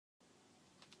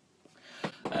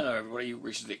Hello everybody,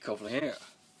 Richard Dick Coughlin here.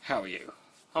 How are you?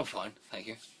 I'm fine, thank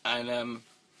you. And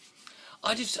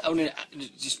I just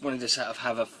wanted to sort of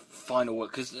have a final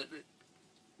word, because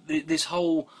this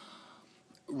whole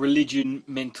religion,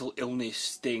 mental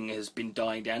illness thing has been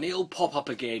dying down. It'll pop up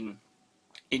again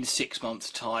in 6 months'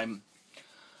 time.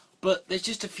 But there's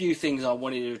just a few things I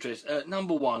wanted to address.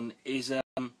 Number one is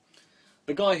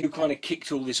the guy who kind of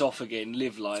kicked all this off again,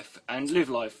 Live Life. And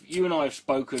Live Life, you and I have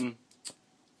spoken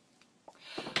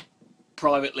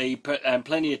privately and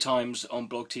plenty of times on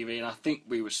Blog TV, and I think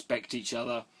we respect each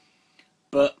other.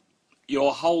 But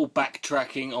your whole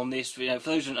backtracking on this, for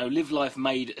those who don't know, Live Life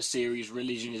made a series,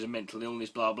 Religion is a Mental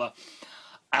Illness, blah blah,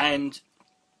 and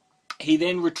he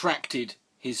then retracted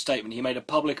his statement. He made a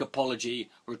public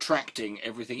apology, retracting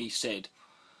everything he said.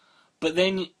 But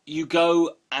then you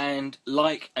go and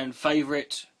like and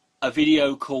favourite a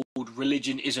video called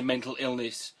Religion is a Mental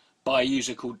Illness by a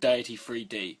user called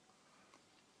Deity3D.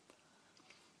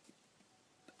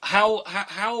 How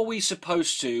are we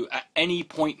supposed to, at any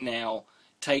point now,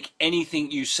 take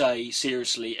anything you say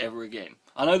seriously ever again?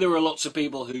 I know there are lots of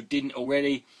people who didn't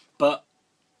already, but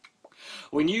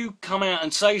when you come out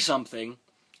and say something,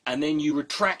 and then you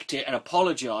retract it and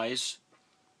apologise,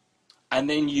 and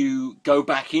then you go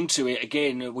back into it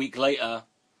again a week later,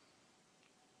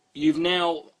 you've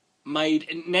now made...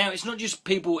 Now it's not just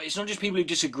people who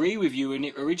disagree with you in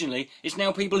it originally, it's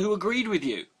now people who agreed with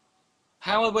you.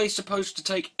 How are they supposed to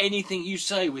take anything you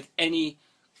say with any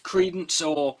credence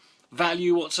or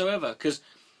value whatsoever? Because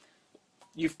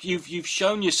you've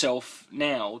shown yourself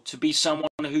now to be someone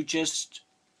who just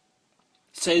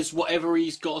says whatever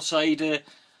he's got to say to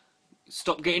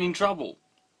stop getting in trouble.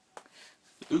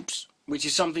 Oops. Which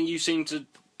is something you seem to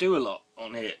do a lot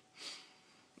on here.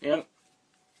 You know?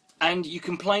 And you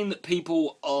complain that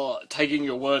people are taking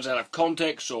your words out of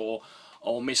context or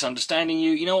misunderstanding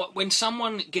you. You know what, when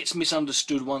someone gets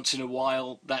misunderstood once in a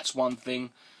while, that's one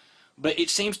thing. But it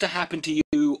seems to happen to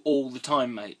you all the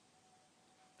time, mate.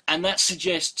 And that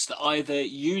suggests that either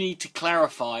you need to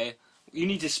clarify, you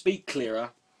need to speak clearer,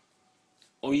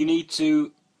 or you need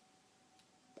to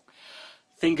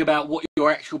think about what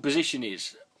your actual position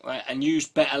is, right, and use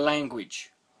better language.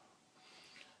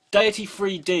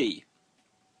 Deity3D.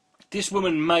 This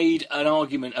woman made an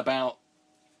argument about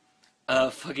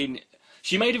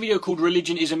she made a video called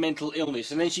Religion is a Mental Illness,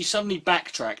 and then she suddenly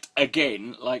backtracked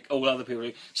again, like all other people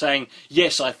do, saying,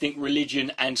 yes, I think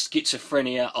religion and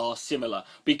schizophrenia are similar,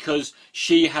 because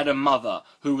she had a mother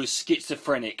who was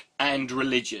schizophrenic and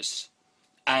religious,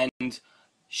 and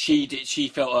she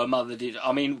felt her mother did.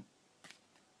 I mean,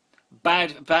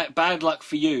 bad luck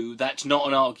for you, that's not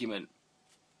an argument.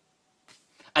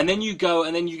 And then you go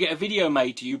and then you get a video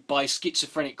made to you by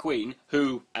Schizophrenic Queen,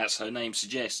 who, as her name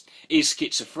suggests, is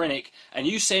schizophrenic, and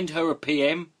you send her a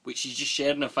PM, which she just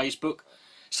shared on her Facebook,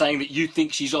 saying that you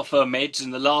think she's off her meds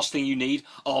and the last thing you need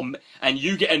are... And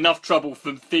you get enough trouble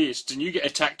from theists, and you get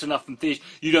attacked enough from theists,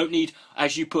 you don't need,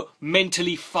 as you put,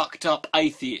 mentally fucked up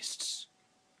atheists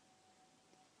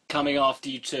coming after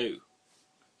you too.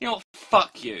 You know what?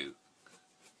 Fuck you.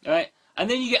 Alright? And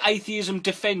then you get atheism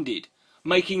defended,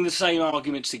 making the same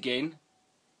arguments again.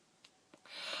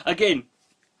 Again,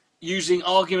 using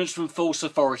arguments from false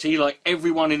authority, like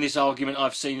everyone in this argument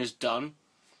I've seen has done.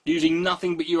 Using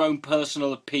nothing but your own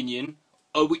personal opinion,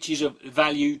 which is of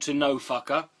value to no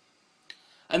fucker.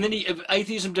 And then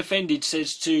Atheism Defended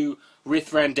says to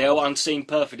Rith Randell, Unseen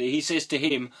Perfectly, he says to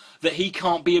him that he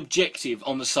can't be objective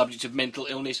on the subject of mental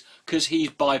illness because he's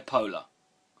bipolar.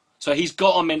 So he's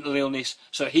got a mental illness,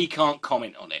 so he can't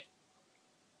comment on it.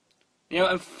 You know,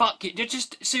 and fuck it.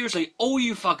 Just, seriously, all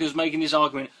you fuckers making this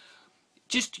argument,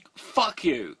 just fuck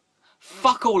you.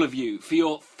 Fuck all of you for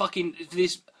your fucking,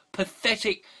 this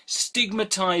pathetic,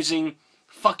 stigmatising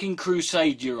fucking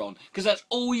crusade you're on. Because that's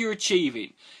all you're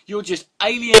achieving. You're just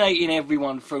alienating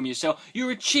everyone from yourself.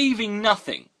 You're achieving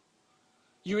nothing.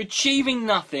 You're achieving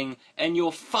nothing, and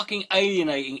you're fucking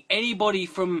alienating anybody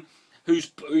from who's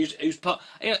part.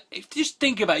 You know, just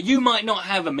think about it. You might not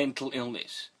have a mental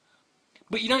illness.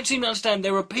 But you don't seem to understand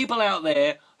there are people out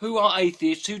there who are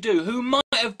atheists who do, who might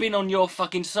have been on your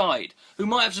fucking side, who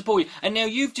might have supported you, and now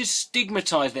you've just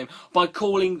stigmatised them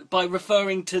by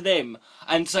referring to them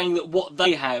and saying that what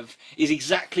they have is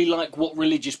exactly like what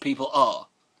religious people are.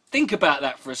 Think about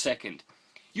that for a second.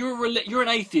 You're an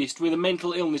atheist with a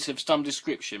mental illness of some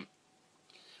description.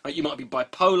 Right, you might be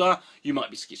bipolar, you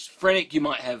might be schizophrenic, you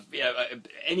might have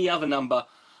any other number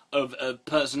of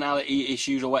personality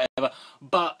issues or whatever,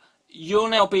 but you're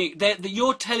now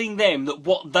you're telling them that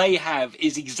what they have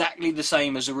is exactly the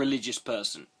same as a religious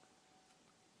person.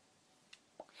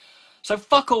 So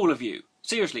fuck all of you.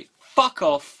 Seriously, fuck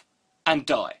off and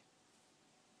die.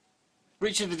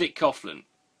 Richard the Dick Coughlan,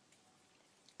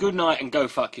 good night and go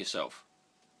fuck yourself.